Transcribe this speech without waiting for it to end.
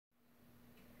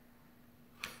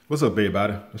What's up,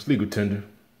 everybody? It's Legal Tender.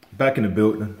 Back in the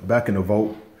building, back in the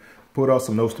vault. Pulled out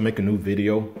some notes to make a new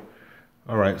video.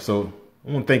 All right, so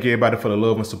I want to thank everybody for the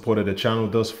love and support of the channel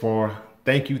thus far.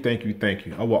 Thank you, thank you, thank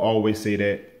you. I will always say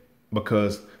that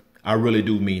because I really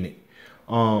do mean it.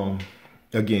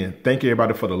 Again, thank you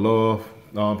everybody for the love.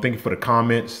 Thank you for the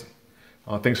comments.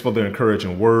 Thanks for the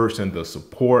encouraging words and the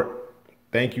support.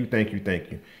 Thank you, thank you,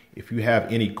 thank you. If you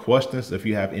have any questions, if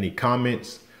you have any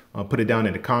comments, put it down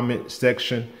in the comment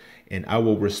section and I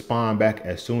will respond back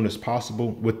as soon as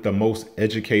possible with the most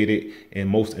educated and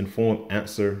most informed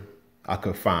answer I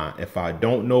could find. If I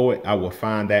don't know it, I will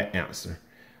find that answer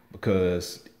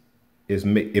because it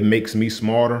makes me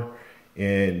smarter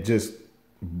and just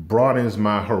broadens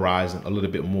my horizon a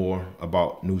little bit more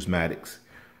about numismatics.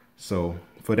 So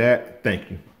for that,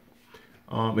 thank you.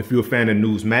 If you're a fan of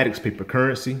numismatics, paper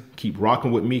currency, keep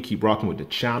rocking with me, keep rocking with the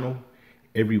channel.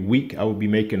 Every week, I will be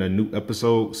making a new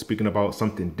episode speaking about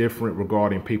something different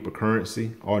regarding paper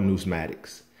currency or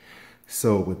numismatics.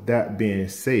 So with that being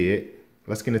said,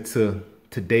 let's get into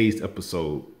today's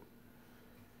episode.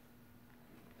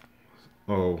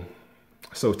 So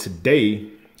today,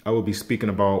 I will be speaking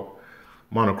about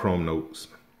monochrome notes.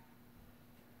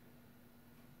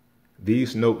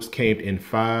 These notes came in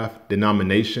 5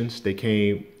 denominations. They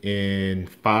came in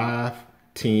 5,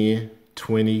 10,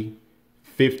 20,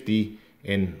 50,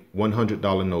 and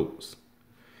 $100 notes.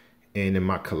 And in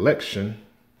my collection,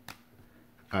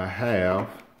 I have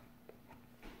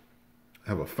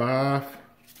a 5,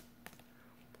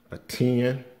 a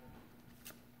 10,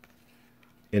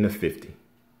 and a 50.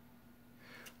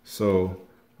 So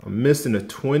I'm missing a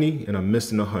 20 and I'm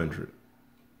missing 100.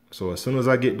 So as soon as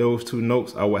I get those 2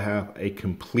 notes, I will have a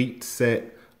complete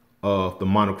set of the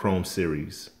monochrome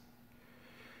series.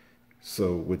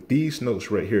 So with these notes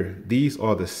right here, these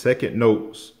are the second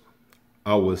notes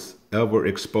I was ever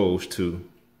exposed to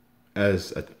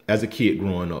as a kid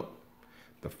growing up.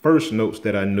 The first notes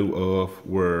that I knew of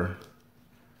were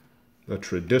the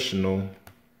traditional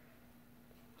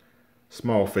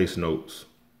small face notes.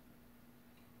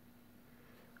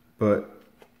 But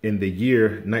in the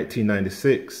year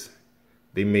 1996,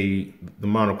 they made the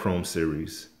monochrome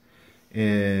series.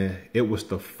 And it was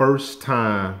the first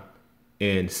time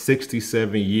in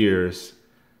 67 years,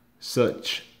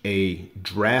 such a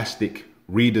drastic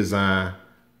redesign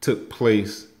took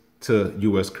place to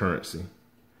U.S. currency.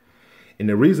 And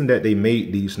the reason that they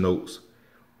made these notes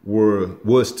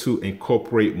was to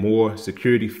incorporate more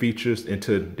security features and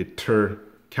to deter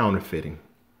counterfeiting.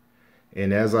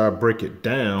 And as I break it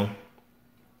down,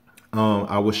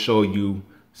 I will show you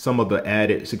some of the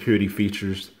added security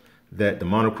features that the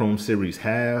monochrome series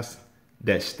has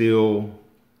that still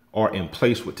are in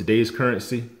place with today's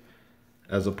currency,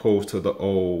 as opposed to the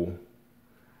old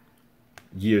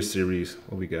year series.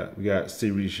 What we got? We got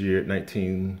series year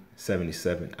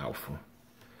 1977 alpha.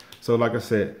 So like I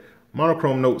said,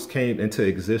 monochrome notes came into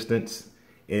existence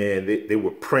and they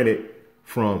were printed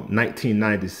from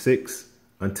 1996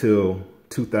 until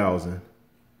 2000.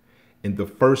 And the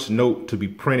first note to be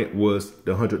printed was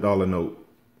the $100 note.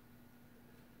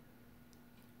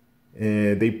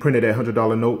 And they printed that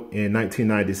 $100 note in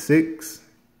 1996.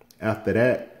 After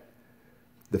that,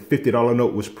 the $50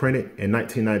 note was printed in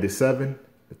 1997,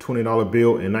 the $20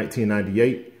 bill in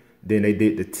 1998. Then they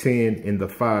did the 10 and the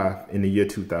 5 in the year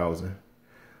 2000.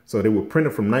 So they were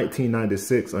printed from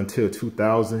 1996 until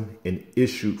 2000 and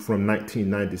issued from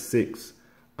 1996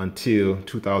 until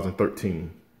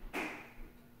 2013.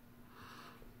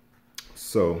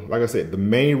 So, like I said, the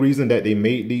main reason that they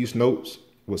made these notes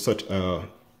was such a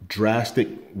drastic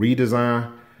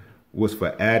redesign was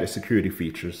for added security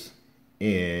features.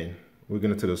 And we're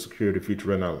getting into the security feature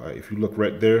right now. If you look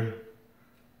right there,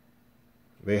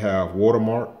 they have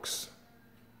watermarks.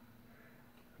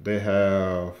 They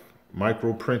have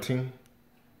micro printing,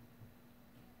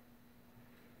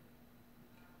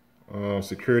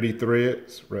 security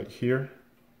threads right here.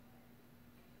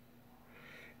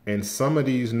 And some of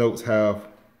these notes have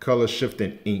color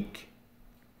shifting ink.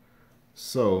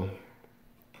 So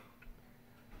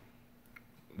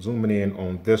zooming in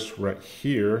on this right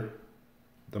here,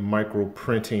 the micro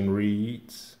printing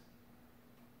reads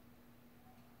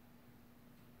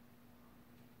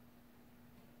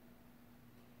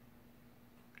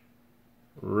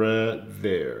right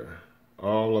there,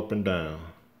 all up and down.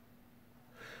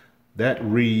 That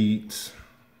reads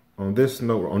on this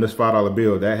note, on this $5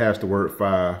 bill, that has the word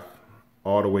 5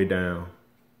 all the way down,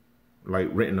 like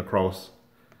written across.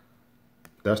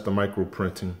 That's the micro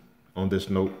printing on this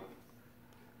note.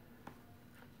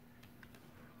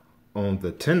 On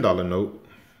the $10 note,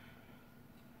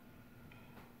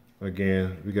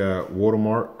 again, we got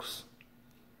watermarks.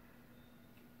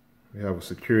 We have a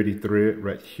security thread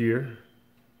right here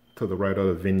to the right of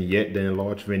the vignette, the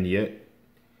enlarged vignette.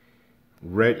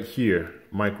 Right here,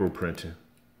 micro printing.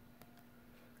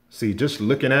 See, just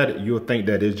looking at it, you'll think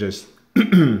that it's just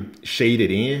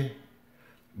shaded in,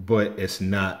 but it's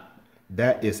not.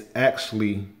 That is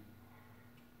actually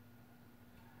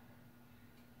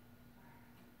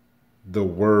the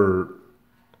word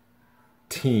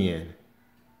 10.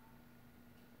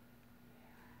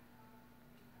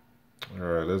 All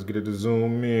right, let's get it to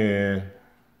zoom in.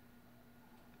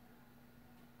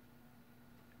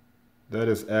 That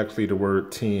is actually the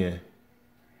word 10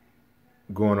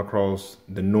 going across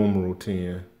the numeral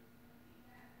 10.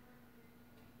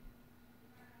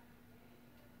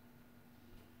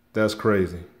 That's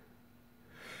crazy.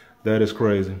 That is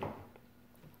crazy.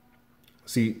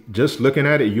 See, just looking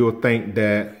at it, you'll think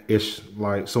that it's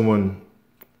like someone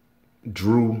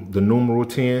drew the numeral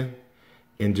 10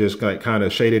 and just like kind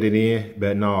of shaded it in.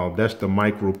 But no, that's the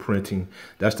micro printing.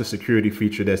 That's the security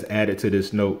feature that's added to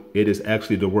this note. It is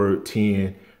actually the word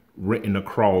 10 written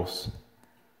across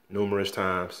numerous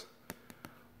times.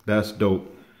 That's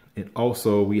dope. And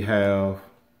also we have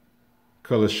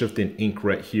color shifting ink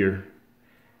right here.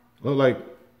 Look like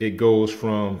it goes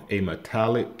from a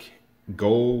metallic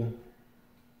gold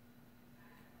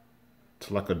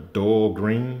to like a dull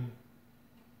green.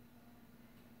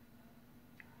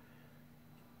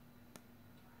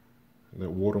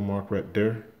 That watermark right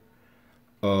there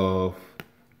of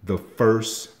the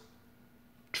first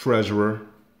treasurer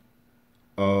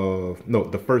of, no,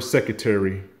 the first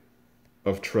secretary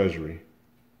of Treasury,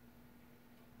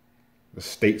 the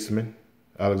statesman,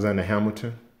 Alexander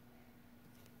Hamilton.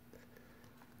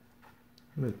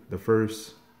 The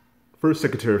first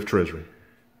secretary of Treasury.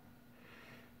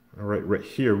 All right, right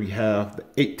here we have the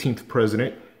 18th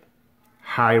president,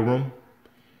 Hiram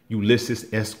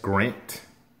Ulysses S. Grant.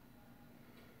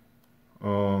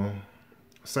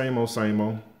 Same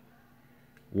old.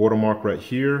 Watermark right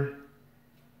here.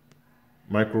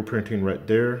 Micro printing right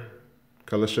there.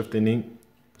 Color shifting ink.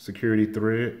 Security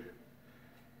thread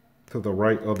to the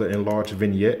right of the enlarged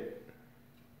vignette.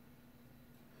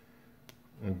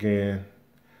 Again,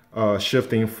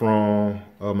 shifting from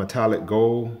a metallic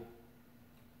gold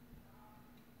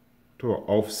to an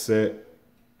offset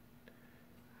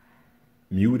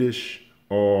mutish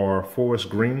or forest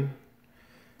green.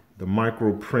 The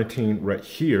micro printing right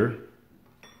here,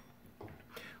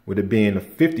 with it being a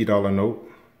 $50 note,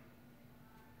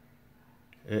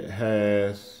 it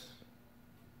has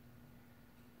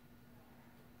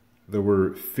the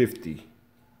word 50.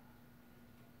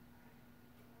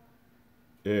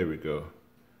 There we go.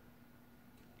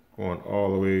 Going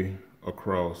all the way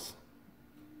across.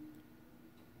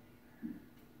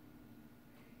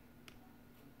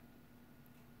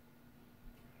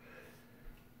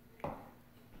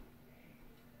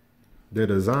 The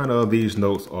design of these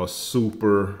notes are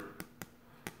super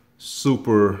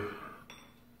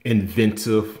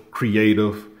inventive,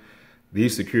 creative.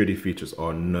 These security features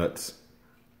are nuts.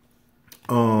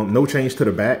 No change to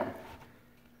the back.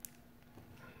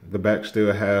 The back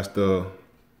still has the,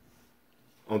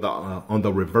 on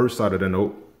the reverse side of the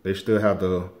note, they still have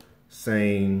the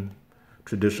same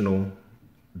traditional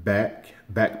back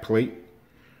plate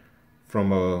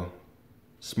from a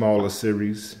smaller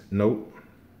series note.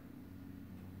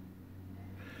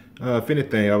 If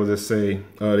anything, I would just say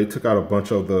they took out a bunch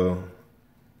of the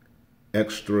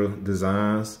extra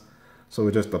designs. So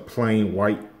it's just a plain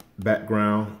white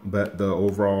background, but the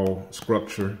overall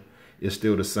structure is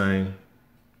still the same.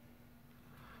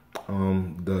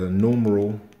 The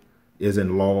numeral is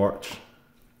enlarged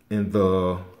in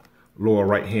the lower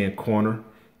right hand corner,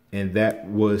 and that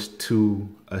was to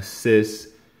assist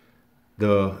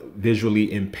the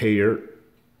visually impaired.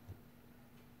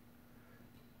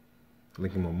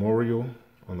 Lincoln Memorial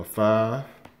on the 5.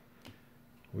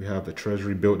 We have the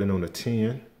Treasury Building on the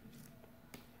 10.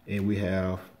 And we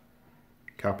have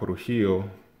Capitol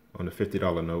Hill on the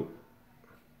 $50 note.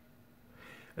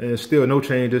 And still no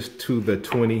changes to the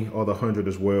 20 or the 100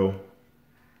 as well.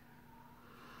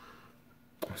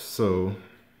 So,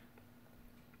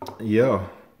 yeah.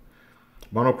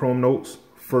 Monochrome Notes,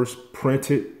 first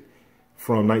printed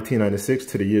from 1996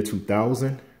 to the year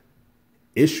 2000.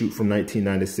 Issued from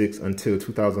 1996 until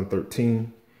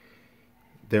 2013.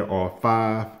 There are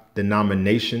 5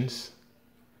 denominations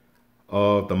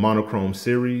of the monochrome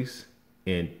series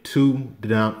and two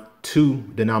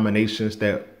denominations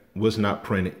that was not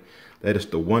printed. That is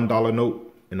the $1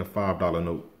 note and the $5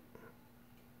 note.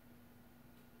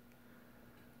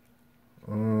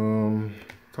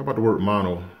 Talk about the word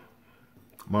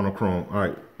monochrome. All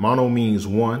right, mono means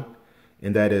one,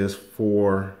 and that is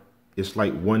for it's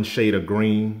like one shade of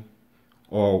green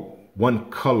or one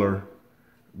color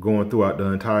going throughout the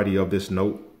entirety of this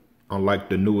note, unlike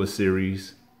the newer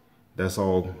series that's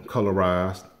all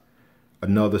colorized.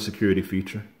 Another security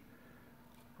feature.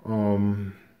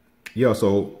 Yeah,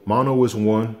 so mono is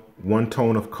one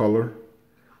tone of color.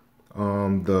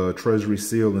 The treasury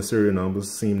seal and serial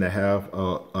numbers seem to have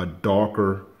a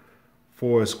darker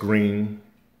forest green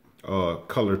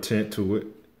color tint to it.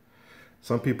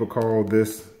 Some people call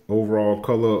this overall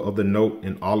color of the note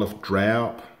an olive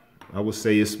drab. I would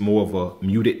say it's more of a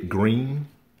muted green,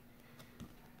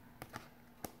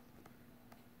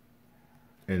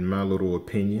 in my little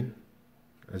opinion.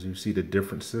 As you see the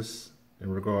differences in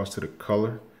regards to the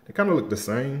color, they kind of look the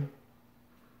same.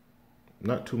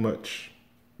 Not too much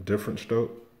difference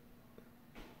though.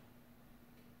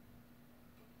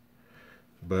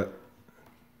 But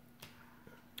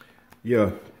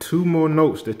yeah, 2 more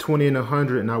notes, the 20 and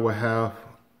 100, and I will have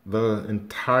the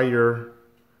entire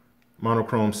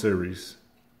monochrome series.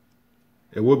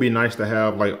 It would be nice to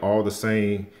have like all the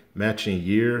same matching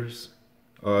years,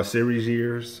 series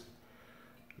years.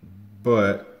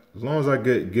 But as long as I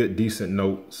get good, decent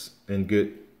notes and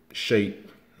good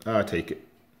shape, I'll take it.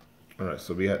 All right,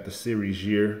 so we had the series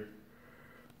year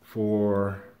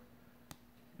for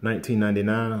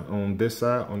 1999 on this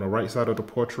side, on the right side of the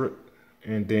portrait.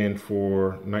 And then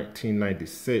for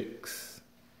 1996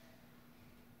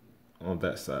 on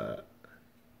that side.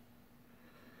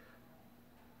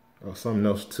 Oh, something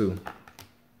else too.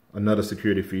 Another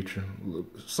security feature,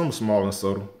 some small and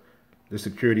subtle. The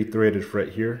security thread is right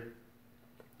here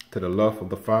to the left of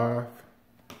the 5.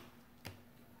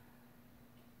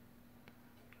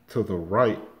 To the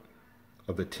right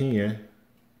of the 10.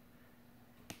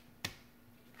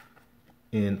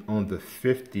 And on the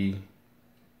 50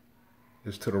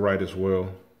 is to the right as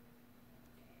well.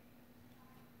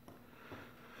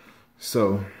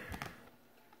 So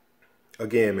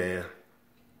again, man,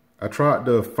 I tried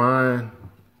to find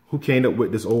who came up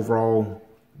with this overall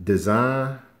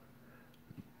design,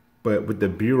 but with the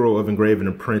Bureau of Engraving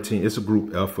and Printing, it's a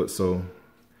group effort. So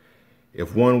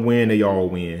if one win, they all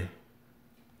win.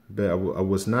 But I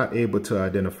was not able to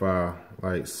identify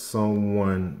like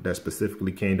someone that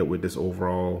specifically came up with this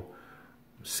overall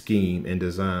scheme and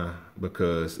design,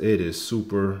 because it is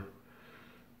super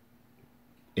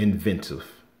inventive.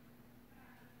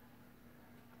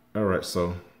 All right,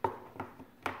 so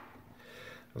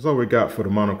that's all we got for the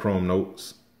monochrome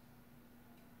notes.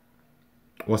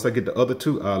 Once I get the other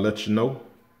 2, I'll let you know.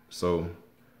 So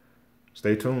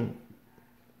stay tuned.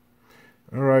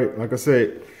 All right, like I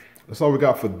said, that's all we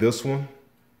got for this one.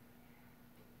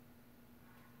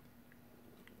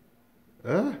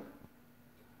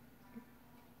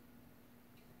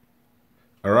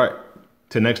 All right,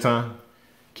 till next time,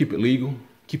 keep it legal,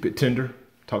 keep it tender.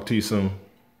 Talk to you soon.